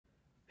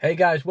Hey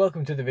guys,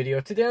 welcome to the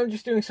video. Today I'm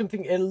just doing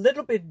something a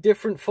little bit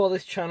different for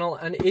this channel,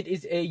 and it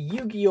is a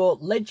Yu-Gi-Oh!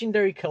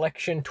 Legendary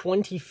Collection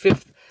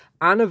 25th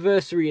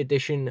Anniversary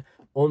Edition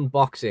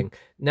unboxing.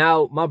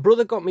 Now, my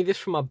brother got me this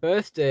for my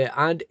birthday,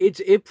 and it's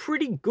a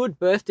pretty good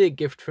birthday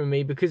gift for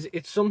me because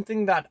it's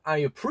something that I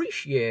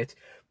appreciate,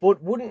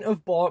 but wouldn't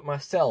have bought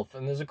myself,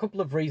 and there's a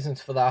couple of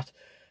reasons for that.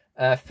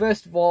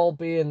 First of all,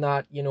 being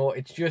that, you know,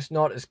 it's just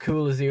not as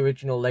cool as the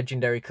original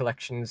Legendary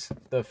Collections.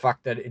 The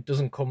fact that it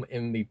doesn't come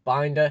in the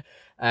binder.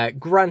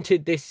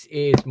 Granted, this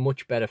is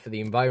much better for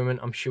the environment,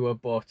 I'm sure,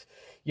 but,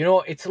 you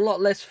know, it's a lot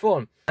less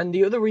fun. And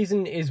the other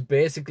reason is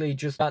basically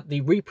just that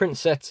the reprint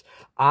sets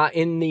are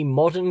in the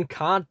modern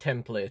card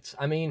templates.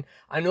 I mean,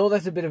 I know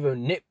that's a bit of a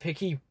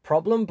nitpicky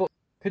problem, but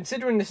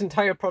considering this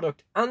entire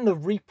product and the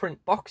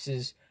reprint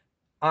boxes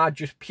are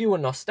just pure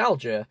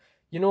nostalgia,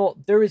 you know,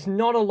 there is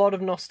not a lot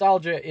of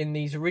nostalgia in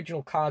these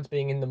original cards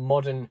being in the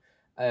modern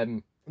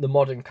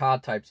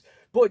card types.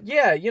 But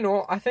yeah, you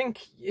know, I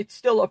think it's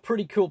still a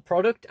pretty cool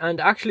product,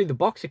 and actually the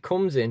box it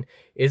comes in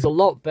is a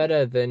lot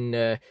better than,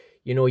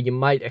 you know, you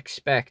might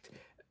expect.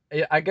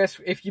 I guess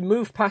if you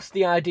move past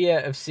the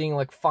idea of seeing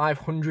like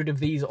 500 of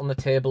these on the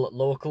table at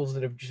locals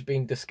that have just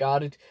been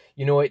discarded,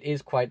 you know, it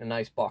is quite a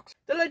nice box.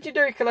 The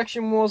Legendary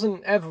Collection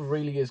wasn't ever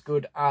really as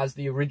good as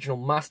the original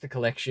Master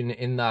Collection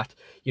in that,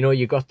 you know,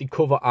 you got the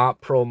cover art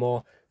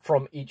promo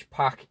from each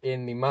pack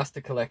in the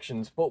Master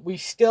Collections, but we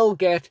still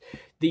get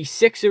the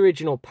 6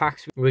 original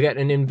packs. We get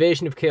an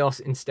Invasion of Chaos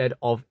instead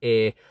of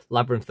a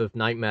Labyrinth of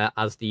Nightmare,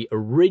 as the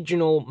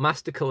original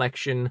Master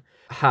Collection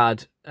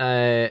had.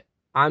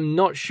 I'm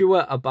not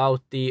sure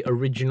about the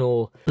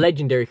original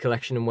Legendary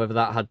Collection and whether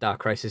that had Dark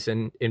Crisis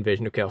and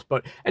Invasion of Chaos.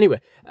 But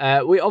anyway,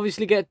 we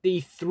obviously get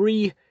the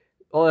 3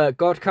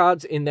 God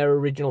cards in their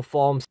original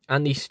forms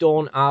and the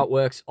stone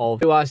artworks of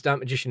Blue Eyes,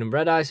 Dark Magician and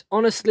Red Eyes.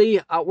 Honestly,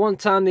 at one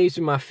time these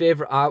were my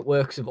favourite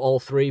artworks of all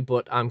 3,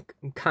 but I'm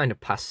kind of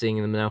past seeing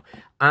them now.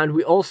 And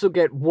we also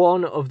get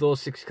one of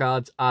those 6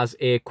 cards as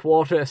a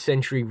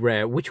quarter-century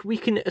rare, which we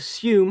can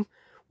assume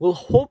will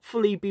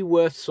hopefully be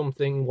worth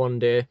something one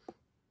day,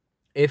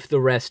 if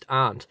the rest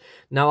aren't.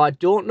 Now, I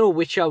don't know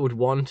which I would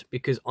want,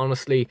 because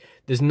honestly,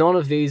 there's none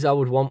of these I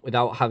would want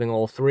without having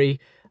all 3,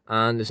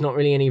 and there's not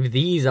really any of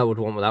these I would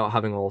want without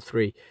having all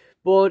 3.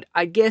 But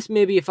I guess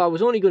maybe if I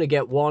was only going to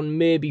get one,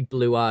 maybe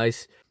Blue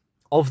Eyes.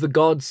 Of the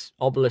gods,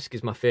 Obelisk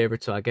is my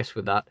favourite, so I guess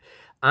with that.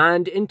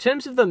 And in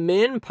terms of the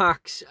main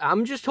packs,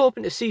 I'm just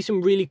hoping to see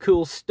some really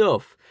cool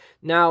stuff.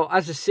 Now,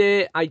 as I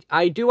say,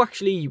 I do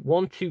actually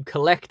want to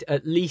collect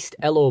at least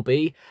LOB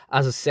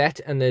as a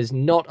set, and there's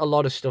not a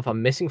lot of stuff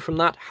I'm missing from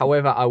that.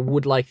 However, I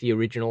would like the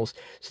originals,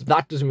 so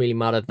that doesn't really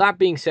matter. That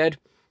being said,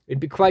 it'd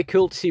be quite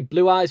cool to see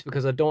Blue Eyes,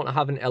 because I don't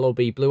have an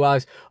LOB Blue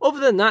Eyes.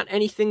 Other than that,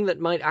 anything that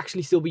might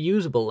actually still be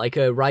usable, like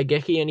a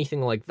Raigeki,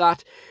 anything like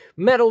that.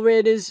 Metal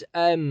Raiders,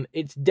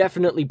 it's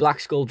definitely Black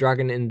Skull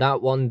Dragon in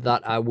that one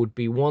that I would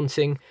be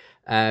wanting.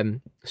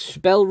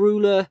 Spell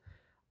Ruler,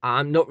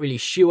 I'm not really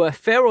sure.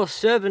 Pharaoh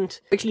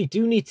Servant, I actually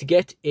do need to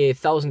get a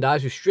 1000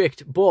 Eyes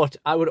Restrict, but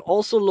I would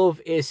also love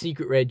a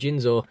Secret Rare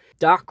Jinzo.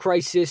 Dark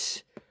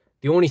Crisis,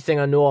 the only thing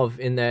I know of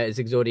in there is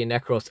Exodia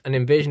Necros, and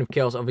Invasion of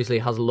Chaos obviously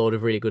has a load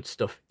of really good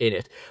stuff in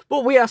it.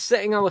 But we are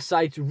setting our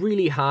sights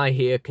really high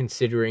here,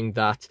 considering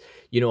that,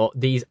 you know,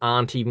 these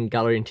aren't even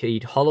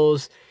guaranteed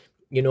hollows.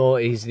 You know,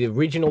 is the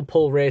original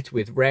pull rate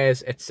with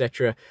rares,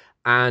 etc.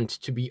 And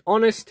to be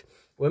honest,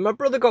 when my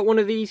brother got one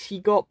of these, he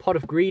got Pot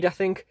of Greed, I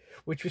think,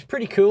 which was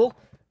pretty cool.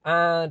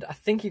 And I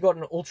think he got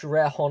an ultra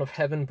rare Horn of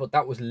Heaven, but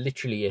that was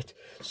literally it.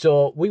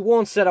 So we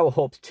won't set our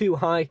hopes too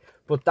high,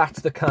 but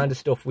that's the kind of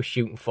stuff we're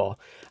shooting for.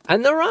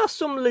 And there are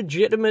some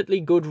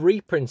legitimately good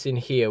reprints in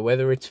here,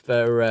 whether it's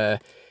for,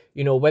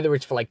 you know, whether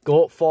it's for like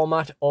GOAT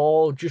format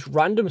or just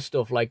random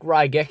stuff like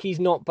Raigeki's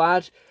not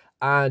bad.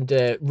 And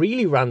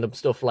really random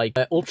stuff like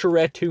ultra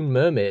rare Toon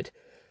Mermaid.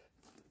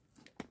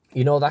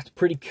 You know, that's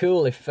pretty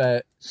cool if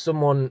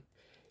someone,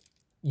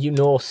 you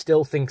know,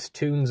 still thinks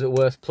Toons are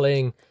worth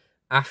playing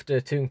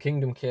after Toon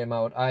Kingdom came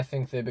out. I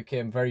think they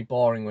became very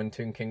boring when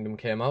Toon Kingdom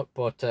came out,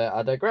 but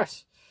I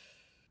digress.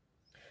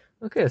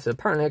 Okay, so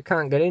apparently I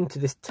can't get into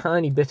this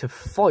tiny bit of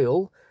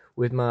foil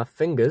with my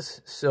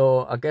fingers,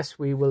 so I guess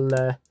we will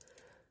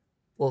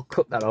we'll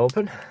cut that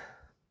open.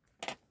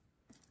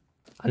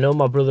 I know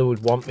my brother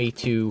would want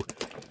to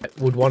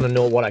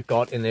know what I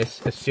got in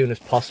this as soon as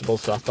possible,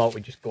 so I thought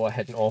we'd just go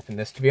ahead and open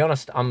this. To be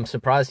honest, I'm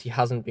surprised he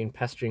hasn't been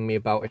pestering me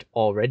about it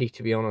already,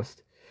 to be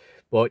honest.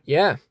 But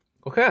yeah,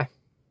 okay.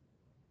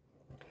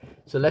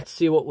 So let's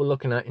see what we're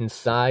looking at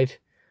inside.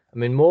 I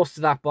mean, most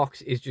of that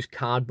box is just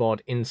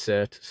cardboard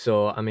insert,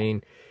 so I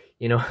mean,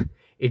 you know,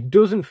 it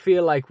doesn't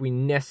feel like we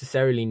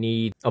necessarily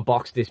need a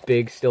box this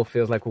big. Still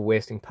feels like we're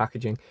wasting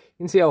packaging. You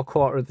can see our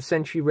quarter of the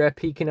century rare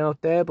peeking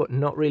out there, but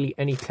not really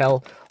any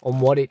tell on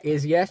what it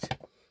is yet.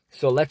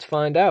 So let's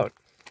find out.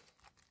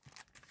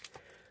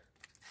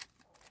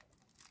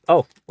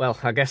 Oh, well,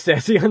 I guess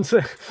there's the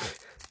answer.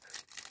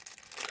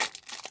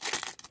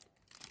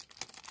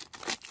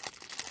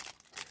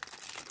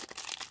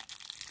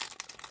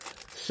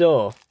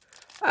 So,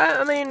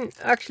 I mean,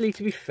 actually,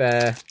 to be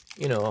fair,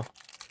 you know,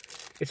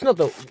 It's not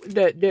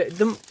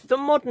the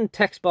modern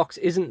text box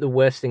isn't the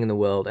worst thing in the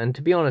world, and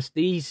to be honest,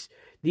 these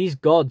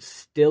gods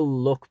still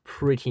look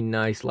pretty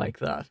nice like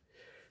that.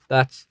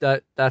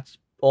 That's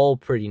all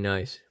pretty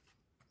nice.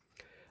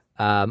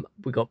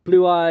 We got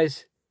Blue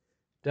Eyes,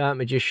 Dark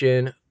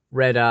Magician,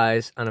 Red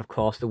Eyes, and of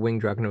course the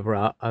Winged Dragon of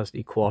Ra as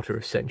the quarter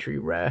of century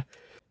rare.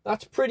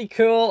 That's pretty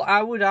cool.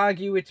 I would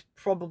argue it's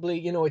probably,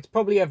 you know, it's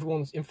probably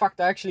everyone's. In fact,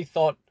 I actually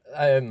thought,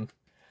 I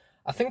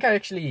think I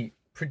actually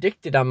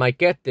predicted I might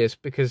get this,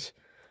 because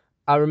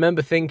I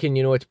remember thinking,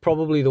 you know, it's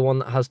probably the one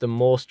that has the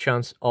most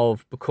chance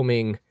of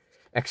becoming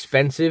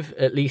expensive,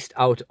 at least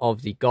out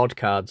of the God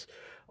cards.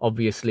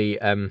 Obviously,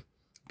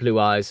 Blue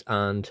Eyes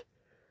and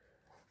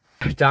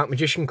Dark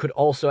Magician could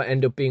also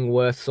end up being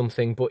worth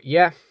something, but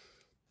yeah.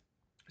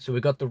 So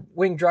we got the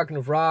Winged Dragon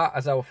of Ra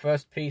as our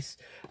first piece,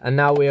 and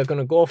now we are going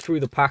to go through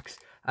the packs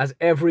as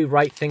every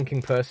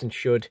right-thinking person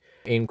should,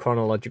 in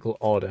chronological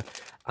order.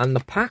 And the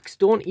packs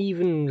don't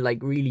even, like,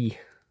 really,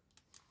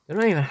 they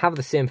don't even have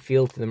the same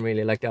feel to them,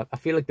 really. Like, I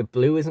feel like the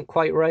blue isn't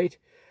quite right.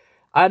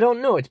 I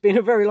don't know. It's been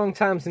a very long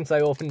time since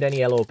I opened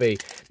any LOB.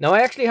 Now, I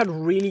actually had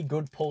really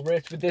good pull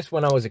rates with this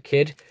when I was a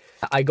kid.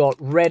 I got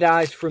Red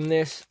Eyes from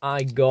this.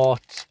 I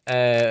got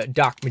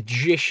Dark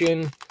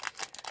Magician.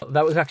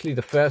 That was actually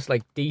the first,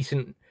 like,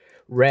 decent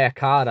rare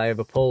card I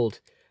ever pulled,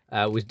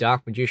 was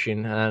Dark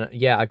Magician. And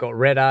yeah, I got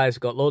Red Eyes,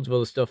 got loads of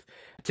other stuff.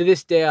 To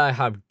this day, I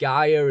have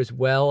Gaia as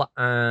well,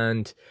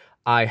 and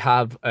I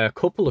have a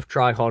couple of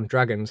Trihorn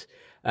Dragons.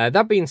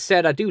 That being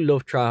said, I do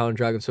love Trihorn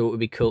Dragons, so it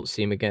would be cool to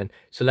see him again.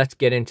 So let's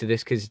get into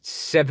this, because it's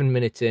 7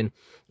 minutes in,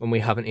 and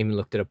we haven't even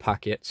looked at a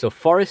pack yet. So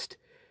Forest,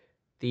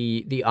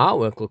 the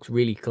artwork looks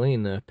really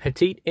clean there.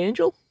 Petite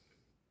Angel.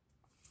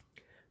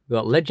 We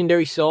got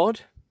Legendary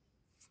Sword.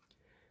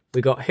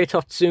 We got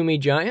Hitotsumi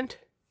Giant.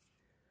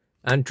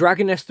 And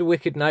Dragoness the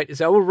Wicked Knight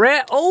is our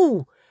rare.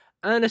 Oh!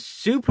 And a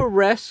super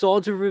rare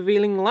Swords of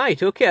Revealing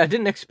Light. Okay, I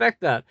didn't expect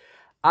that.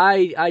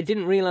 I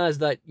didn't realize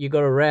that you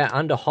got a rare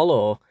and a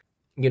holo,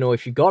 you know,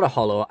 if you got a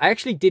holo. I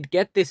actually did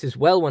get this as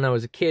well when I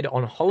was a kid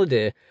on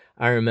holiday,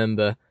 I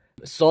remember.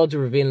 Swords of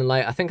Revealing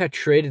Light. I think I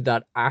traded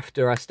that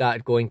after I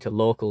started going to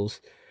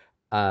locals.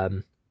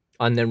 And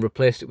then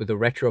replaced it with the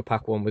retro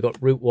pack one. We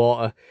got Root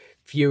Water,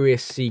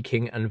 Furious Sea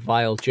King, and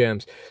Vile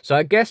Germs. So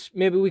I guess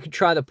maybe we could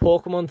try the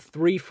Pokemon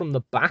 3 from the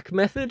back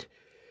method.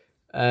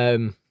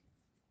 But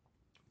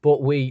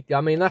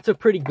I mean, that's a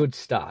pretty good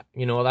start.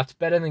 You know, that's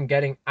better than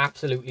getting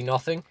absolutely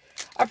nothing.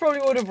 I probably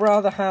would have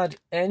rather had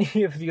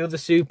any of the other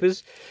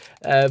supers.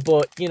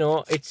 But, you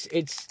know,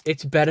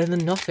 it's better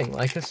than nothing,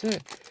 like I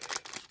said.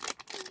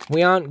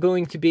 We aren't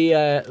going to be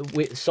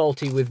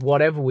salty with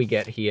whatever we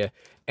get here.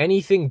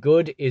 Anything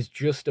good is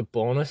just a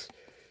bonus.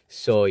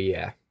 So,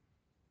 yeah.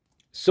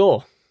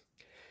 So,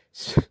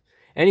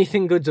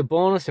 anything good's a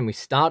bonus, and we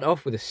start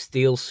off with a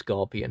Steel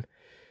Scorpion.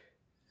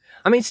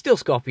 I mean, Steel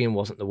Scorpion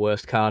wasn't the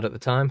worst card at the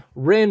time.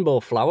 Rainbow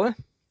Flower.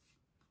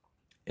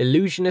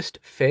 Illusionist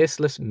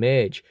Faceless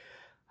Mage.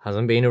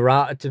 Hasn't been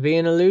errated to be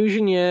an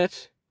illusion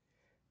yet.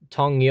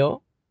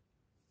 Tongyo.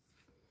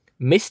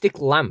 Mystic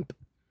Lamp.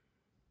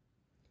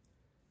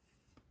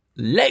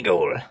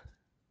 Lego.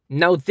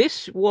 Now,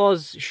 this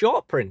was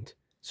short print,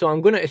 so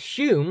I'm going to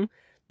assume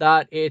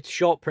that it's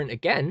short print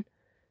again.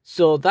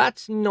 So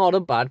that's not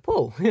a bad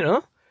pull, you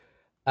know.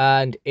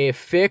 And a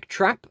Fake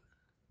Trap.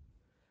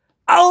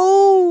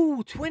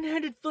 Oh,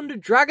 Twin-Headed Thunder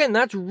Dragon.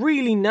 That's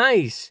really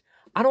nice.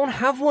 I don't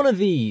have one of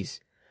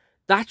these.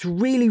 That's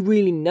really,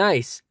 really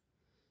nice.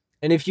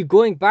 And if you're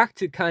going back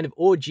to kind of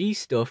OG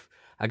stuff,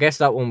 I guess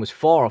that one was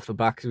 4 off the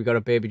back because we got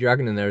a baby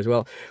dragon in there as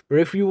well. But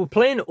if you were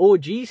playing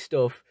OG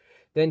stuff,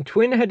 then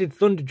Twin-Headed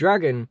Thunder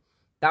Dragon,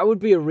 that would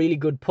be a really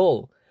good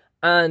pull.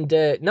 And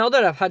now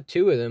that I've had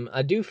 2 of them,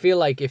 I do feel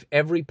like if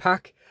every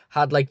pack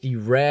had like the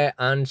rare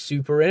and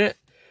super in it,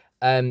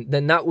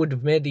 then that would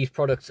have made these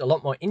products a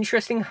lot more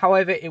interesting.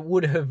 However, it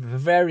would have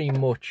very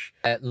much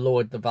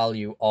lowered the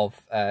value of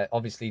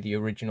obviously the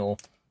original.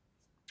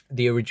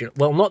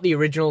 Well, not the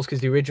originals, because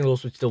the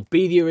originals would still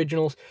be the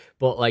originals,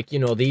 but like, you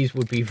know, these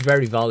would be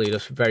very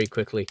valueless very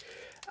quickly.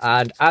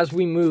 And as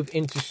we move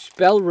into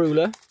Spell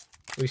Ruler,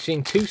 we've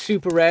seen 2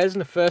 super rares in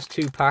the first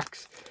 2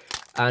 packs.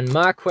 And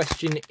my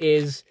question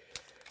is,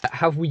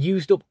 have we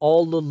used up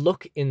all the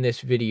luck in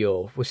this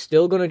video? We're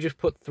still going to just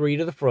put 3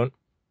 to the front.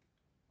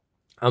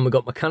 And we've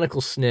got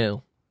Mechanical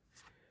Snail.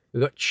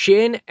 We've got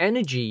Chain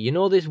Energy. You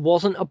know, this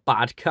wasn't a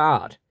bad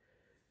card.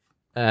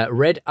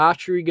 Red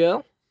Archery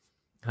Girl.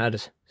 Had a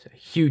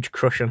huge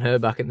crush on her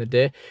back in the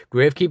day.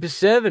 Gravekeeper's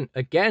Servant.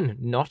 Again,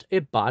 not a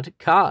bad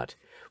card.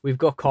 We've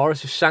got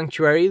Chorus of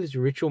Sanctuary. There's a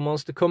ritual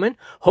monster coming.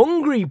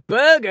 Hungry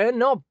Burger.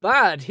 Not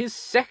bad. His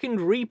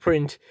second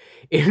reprint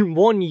in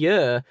 1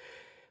 year.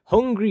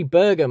 Hungry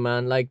Burger,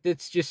 man. Like,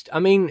 that's just... I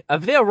mean,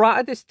 have they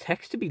errated this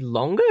text to be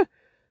longer?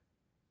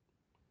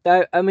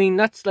 I mean,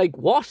 that's like,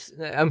 what?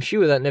 I'm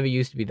sure that never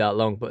used to be that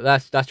long, but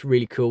that's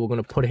really cool. We're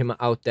going to put him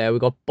out there.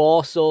 We've got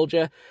Boar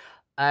Soldier.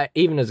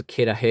 Even as a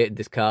kid, I hated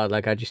this card.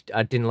 Like, I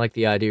didn't like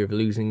the idea of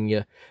losing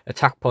your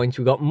attack points.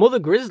 We've got Mother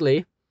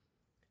Grizzly.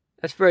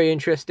 That's very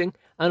interesting.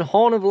 And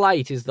Horn of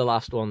Light is the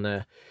last one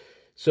there.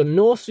 So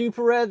no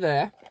super rare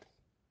there.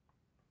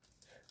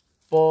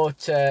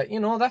 But,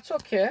 you know, that's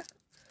okay.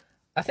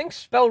 I think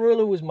Spell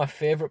Ruler was my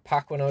favourite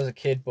pack when I was a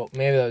kid, but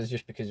maybe that was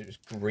just because it was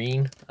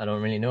green. I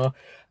don't really know.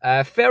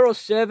 Pharaoh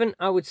Servant,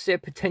 I would say,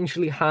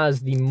 potentially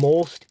has the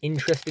most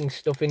interesting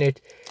stuff in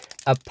it,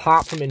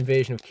 apart from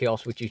Invasion of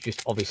Chaos, which is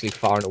just obviously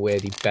far and away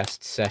the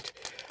best set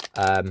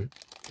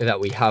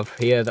that we have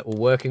here that we're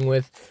working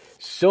with.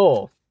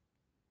 So,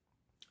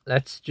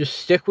 let's just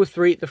stick with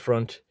 3 at the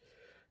front.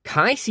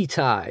 Kaisi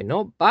Tai,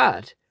 not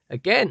bad.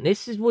 Again,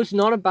 this was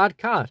not a bad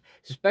card,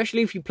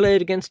 especially if you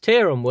played against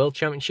Tara on World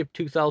Championship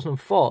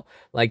 2004.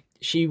 Like,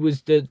 she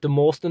was the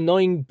most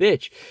annoying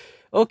bitch.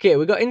 Okay,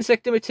 we got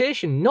Insect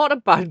Imitation. Not a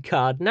bad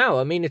card now.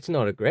 I mean, it's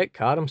not a great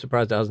card. I'm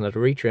surprised it hasn't had a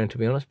retrain, to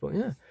be honest, but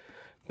yeah.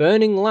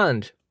 Burning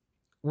Land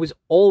was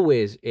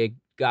always a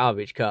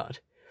garbage card.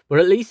 But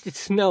at least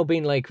it's now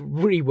been, like,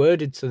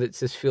 reworded so that it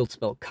says Field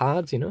Spell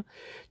Cards, you know.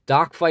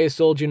 Darkfire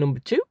Soldier number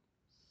 2.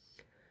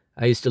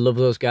 I used to love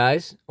those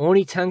guys.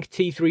 Oni Tank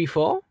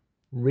T34.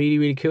 Really,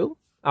 really cool.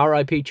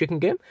 RIP Chicken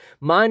Game.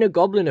 Minor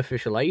Goblin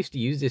Official. I used to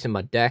use this in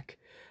my deck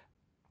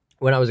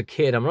when I was a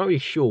kid. I'm not really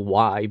sure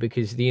why,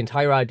 because the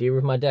entire idea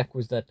of my deck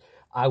was that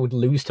I would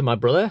lose to my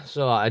brother.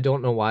 So I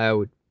don't know why I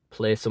would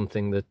play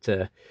something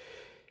that,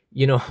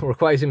 you know,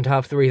 requires him to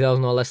have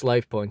 3,000 or less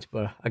life points.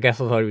 But I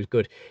guess I thought it was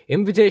good.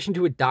 Invitation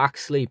to a Dark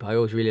Sleep. I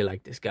always really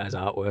liked this guy's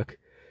artwork.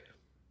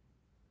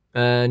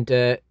 And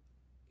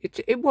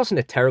it wasn't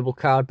a terrible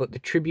card, but the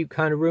tribute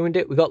kind of ruined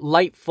it. We got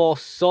Light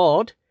Force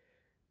Sword.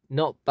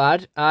 Not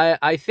bad.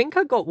 I think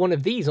I got one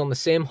of these on the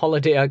same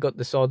holiday I got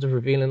the Swords of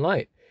Revealing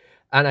Light.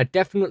 And I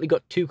definitely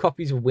got 2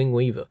 copies of Wing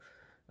Weaver.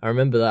 I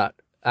remember that.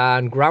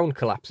 And Ground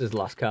Collapse is the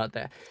last card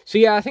there. So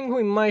yeah, I think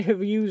we might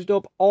have used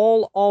up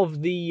all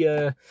of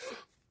the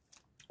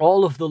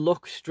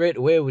luck straight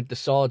away with the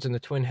Swords and the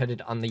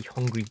Twin-Headed and the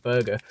Hungry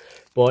Burger.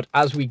 But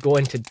as we go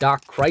into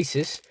Dark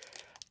Crisis,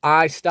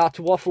 I start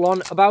to waffle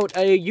on about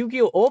a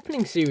Yu-Gi-Oh!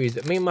 Opening series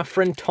that me and my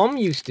friend Tom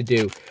used to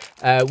do.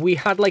 We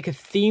had like a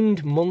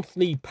themed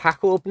monthly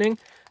pack opening.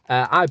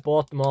 I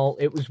bought them all.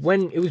 It was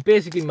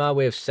basically my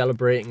way of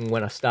celebrating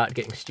when I started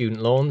getting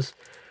student loans.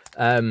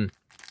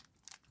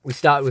 We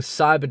started with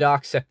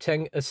Cyberdark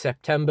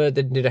September,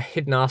 then did a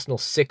Hidden Arsenal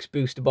 6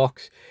 booster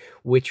box,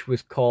 which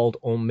was called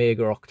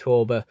Omega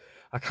October.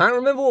 I can't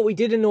remember what we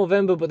did in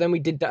November, but then we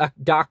did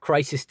Dark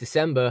Crisis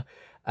December.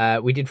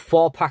 We did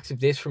 4 packs of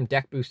this from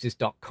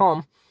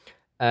deckboosters.com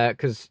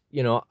because,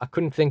 you know, I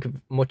couldn't think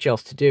of much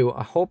else to do.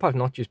 I hope I've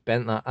not just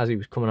bent that as he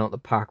was coming out the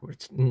pack, but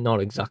it's not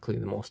exactly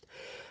the most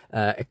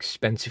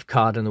expensive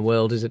card in the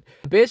world, is it?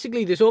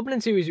 Basically, this opening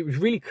series, it was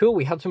really cool.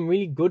 We had some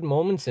really good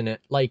moments in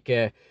it. Like,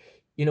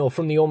 you know,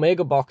 from the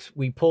Omega box,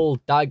 we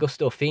pulled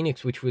Daigusto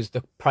Phoenix, which was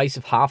the price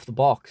of half the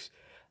box.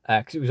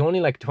 Because it was only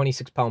like a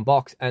 £26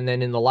 box. And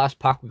then in the last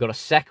pack, we got a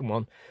second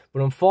one.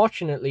 But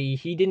unfortunately,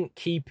 he didn't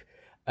keep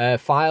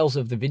files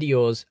of the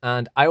videos,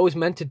 and I always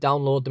meant to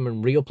download them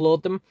and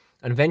re-upload them,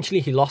 and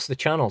eventually he lost the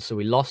channel, so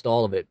we lost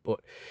all of it.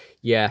 But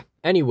yeah,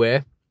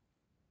 anyway,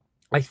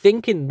 I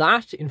think in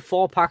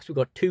 4 packs we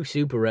got 2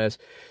 super rares,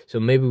 so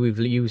maybe we've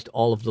used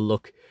all of the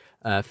luck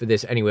for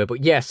this anyway.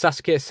 But yeah,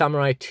 Sasuke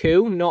Samurai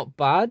 2, not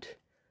bad.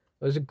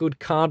 That was a good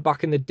card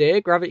back in the day.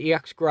 Gravity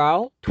Axe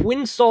Growl.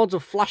 Twin Swords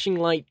of Flashing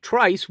Light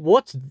Trice.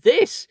 What's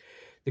this?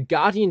 The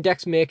Guardian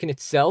deck's making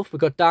itself. We've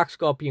got Dark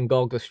Scorpion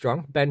Gorgler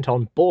Strong, bent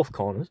on both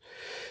corners.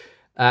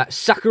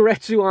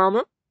 Sakuretsu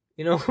Armor.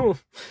 You know,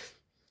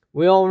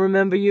 we all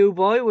remember you,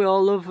 boy. We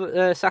all love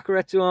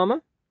Sakuretsu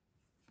Armor.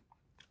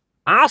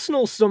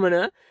 Arsenal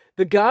Summoner.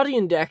 The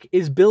Guardian deck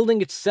is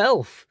building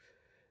itself.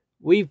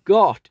 We've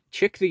got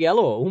Chick the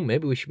Yellow. Oh,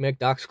 maybe we should make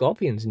Dark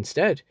Scorpions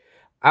instead.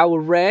 Our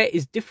rare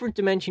is Different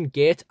Dimension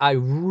Gate. I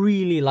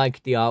really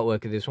liked the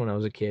artwork of this when I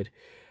was a kid.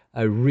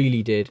 I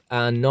really did.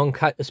 And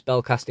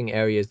non-spellcasting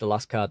area is the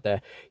last card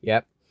there.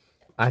 Yep.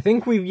 I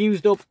think we've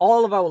used up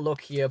all of our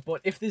luck here,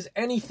 but if there's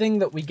anything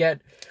that we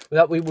get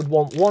that we would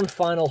want one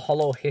final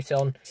holo hit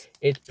on,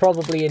 it's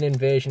probably an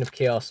Invasion of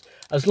Chaos.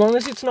 As long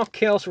as it's not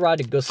Chaos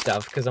Rider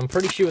Gustav, because I'm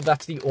pretty sure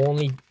that's the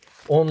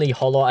only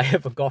holo I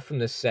ever got from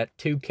this set.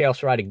 2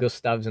 Chaos Rider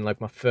Gustavs in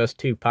like my first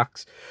 2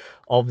 packs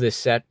of this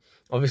set.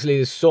 Obviously,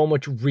 there's so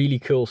much really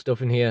cool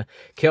stuff in here.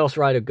 Chaos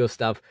Rider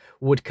Gustav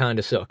would kind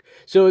of suck.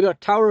 So we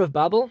got Tower of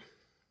Babel,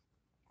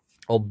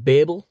 or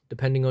Babel,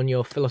 depending on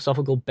your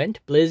philosophical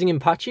bent. Blazing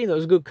Impachi, that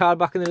was a good card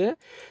back in the day.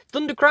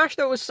 Thunder Crash,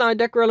 that was side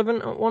deck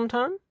relevant at one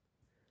time.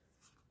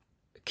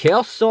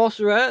 Chaos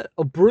Sorcerer,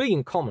 a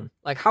brilliant common.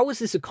 Like, how is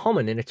this a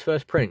common in its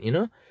first print, you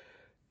know?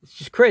 It's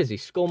just crazy.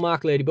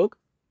 Skullmark Ladybug.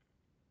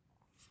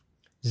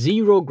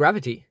 Zero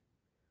Gravity.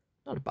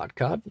 Not a bad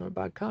card, not a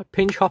bad card.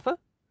 Pinch Hopper.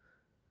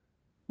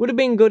 Would have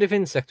been good if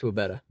Insect were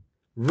better.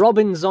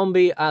 Robin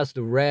Zombie as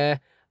the rare.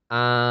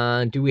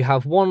 And do we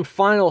have one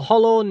final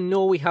holo?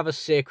 No, we have a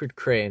Sacred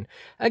Crane.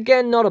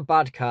 Again, not a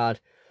bad card,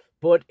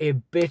 but a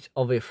bit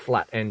of a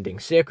flat ending.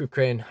 Sacred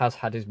Crane has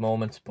had his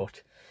moments,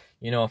 but,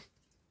 you know,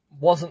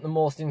 wasn't the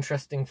most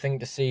interesting thing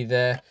to see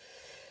there.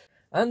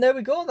 And there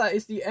we go. That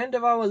is the end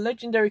of our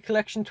Legendary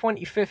Collection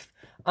 25th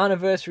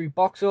anniversary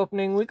box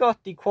opening. We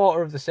got the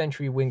Quarter of the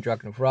Century Winged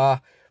Dragon of Ra.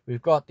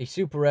 We've got the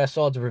Super Rare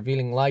Swords of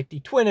Revealing Light, the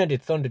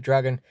Twin-Headed Thunder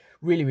Dragon,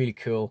 really, really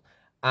cool,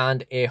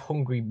 and a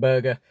Hungry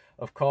Burger,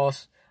 of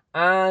course.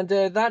 And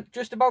that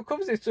just about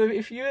covers it. So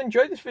if you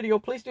enjoyed this video,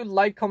 please do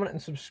like, comment,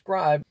 and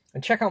subscribe.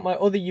 And check out my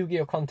other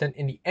Yu-Gi-Oh content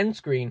in the end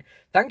screen.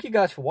 Thank you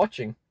guys for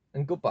watching,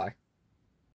 and goodbye.